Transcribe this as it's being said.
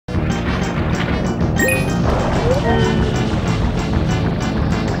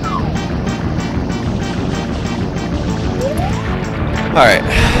Alright,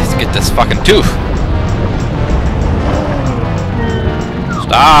 let's get this fucking tooth.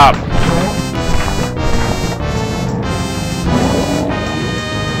 Stop!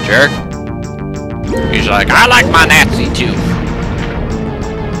 Jerk. He's like, I like my Nazi tooth.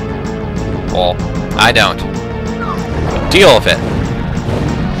 Well, I don't. Deal with it.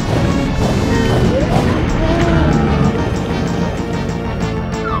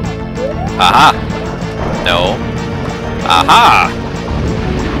 Aha! No. Aha!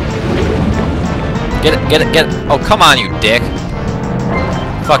 Get it, get it, get it! Oh, come on, you dick!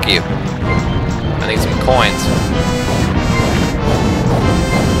 Fuck you. I need some coins.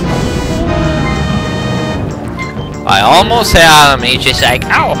 I almost had him. He's just like,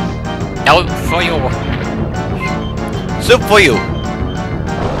 ow! No, for you. Soup for you.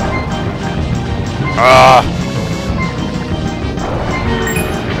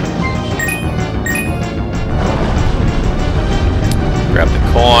 Grab the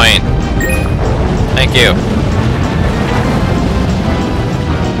coin. Thank you.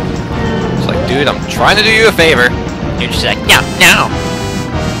 It's like, dude, I'm trying to do you a favor. You're just like, no, no.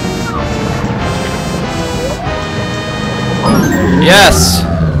 Yes.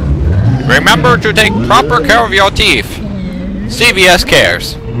 Remember to take proper care of your teeth. CVS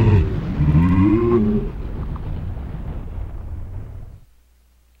cares.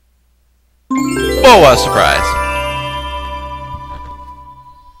 Oh, what a surprise.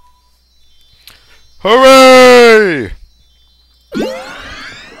 Hooray!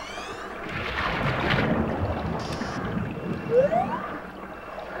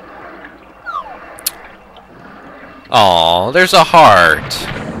 Aw, there's a heart.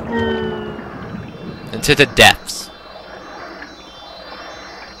 Into the depths.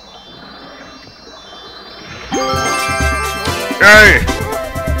 Hey!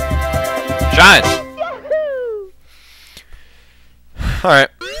 Shine! Alright.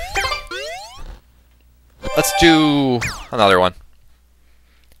 Let's do another one.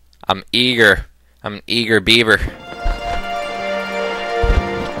 I'm eager. I'm an eager beaver.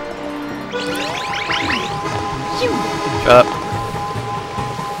 Shut up.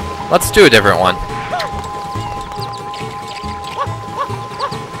 Let's do a different one.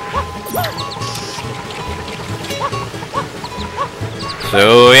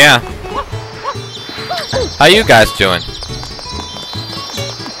 So yeah. How you guys doing?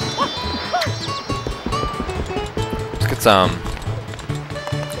 Let's get some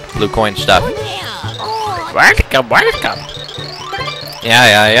blue coin stuff. Welcome, welcome.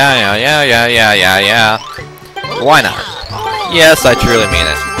 Yeah. Why not? Yes, I truly mean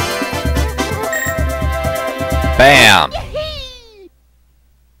it. Bam!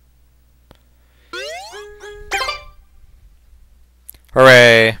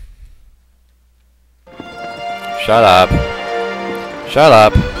 Hooray! Shut up. Shut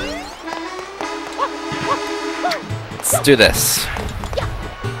up. Let's do this.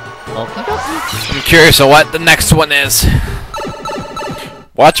 I'm curious of what the next one is.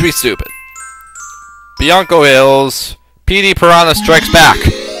 Watch me stupid. Bianco Hills. PD Piranha Strikes Back.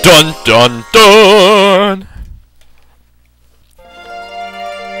 Dun dun dun!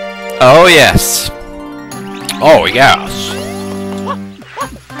 Oh yes. Oh yes.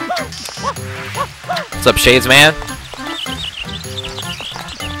 What's up, Shades Man?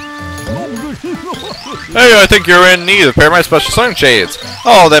 Hey, I think you're in need of a pair of my special sun shades.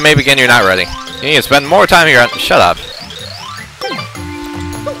 Oh, then maybe again you're not ready. You need to spend more time here. Shut up.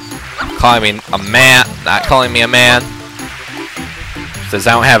 Calling me a man, not calling me a man. Says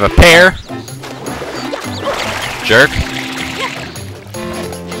I don't have a pair. Jerk.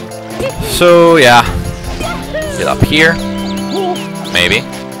 So yeah. Get up here. Maybe.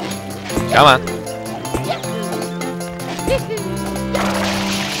 Come on.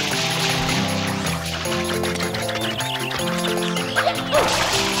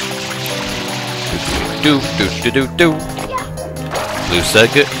 Do. Blue scud.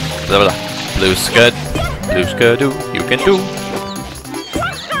 Blue scud. Blue scud. You can do.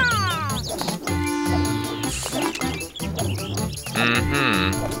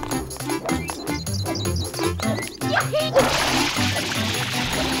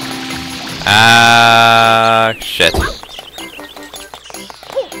 Shit.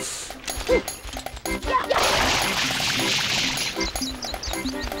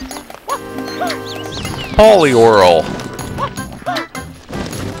 Polyworld.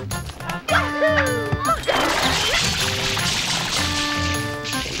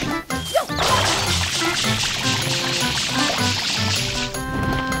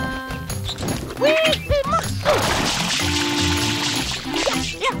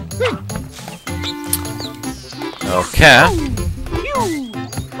 Okay.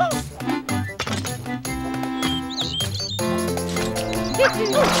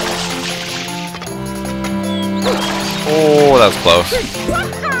 Oh, that was close.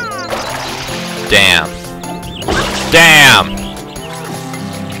 Damn. Damn!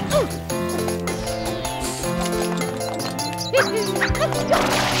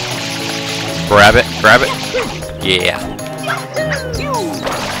 Grab it, grab it. Yeah.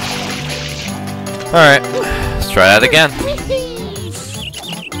 Alright, let's try that again.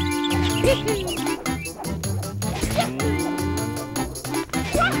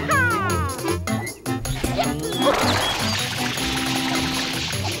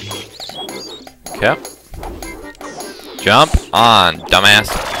 Okay. Jump on, dumbass.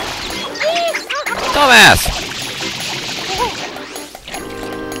 Dumbass!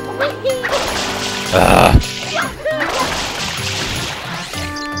 Ugh.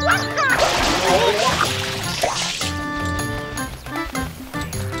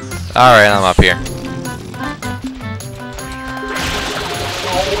 Alright, I'm up here.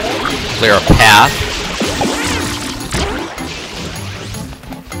 Clear a path.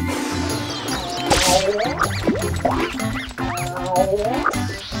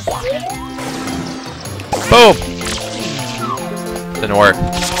 Boom! Didn't work. I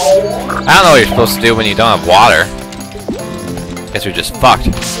don't know what you're supposed to do when you don't have water. Guess you're just fucked.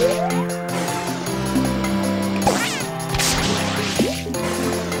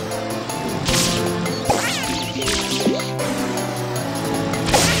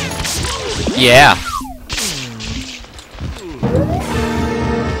 Yeah.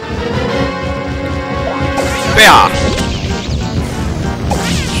 Yeah.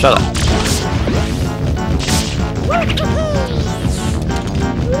 Shut up.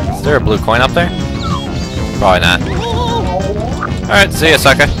 Is there a blue coin up there? Probably not. Alright, see ya,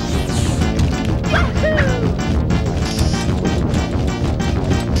 sucker.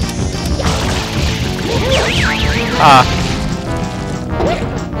 Ah.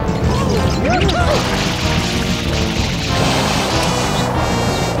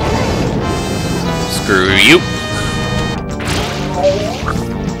 Screw you.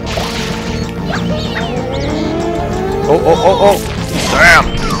 Oh, oh, oh, oh. Damn.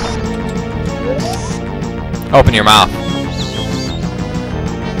 Open your mouth.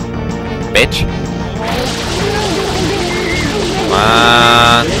 Bitch. Come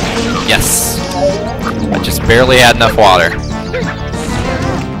on. Yes. I just barely had enough water.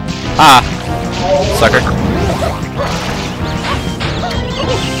 Ah. Sucker.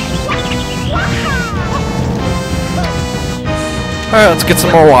 Alright, let's get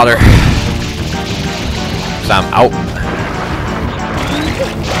some more water. 'Cause I'm out.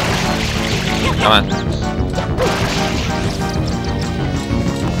 Come on.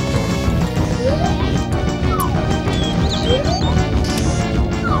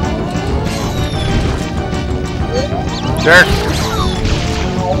 Jerk.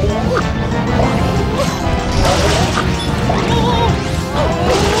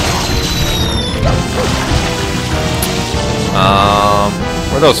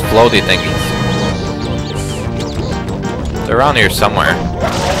 Where are those floaty thingies? They're around here somewhere.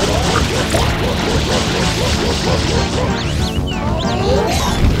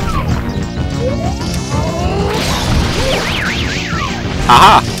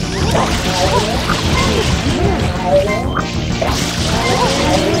 Haha!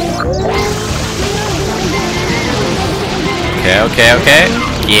 Okay, okay, okay.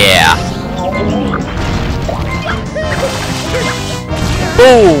 Yeah.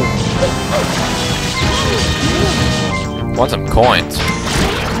 Boom! Want some coins.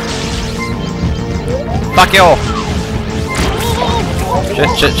 Fuck you! Shit,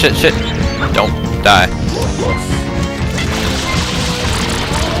 shit, shit, shit. Don't die.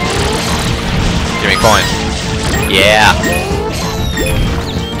 Give me a coin. Yeah.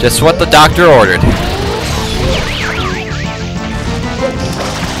 Just what the doctor ordered.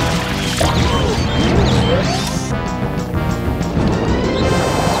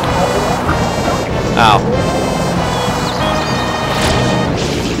 Ow.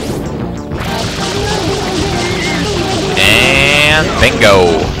 And bingo.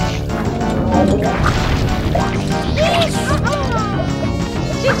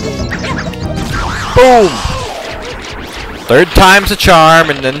 Boom! Third time's a charm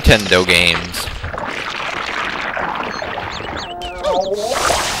in Nintendo games.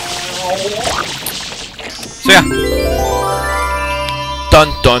 So yeah. Dun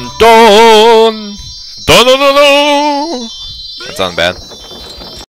dun dun! Dun dun dun dun! That sounds bad.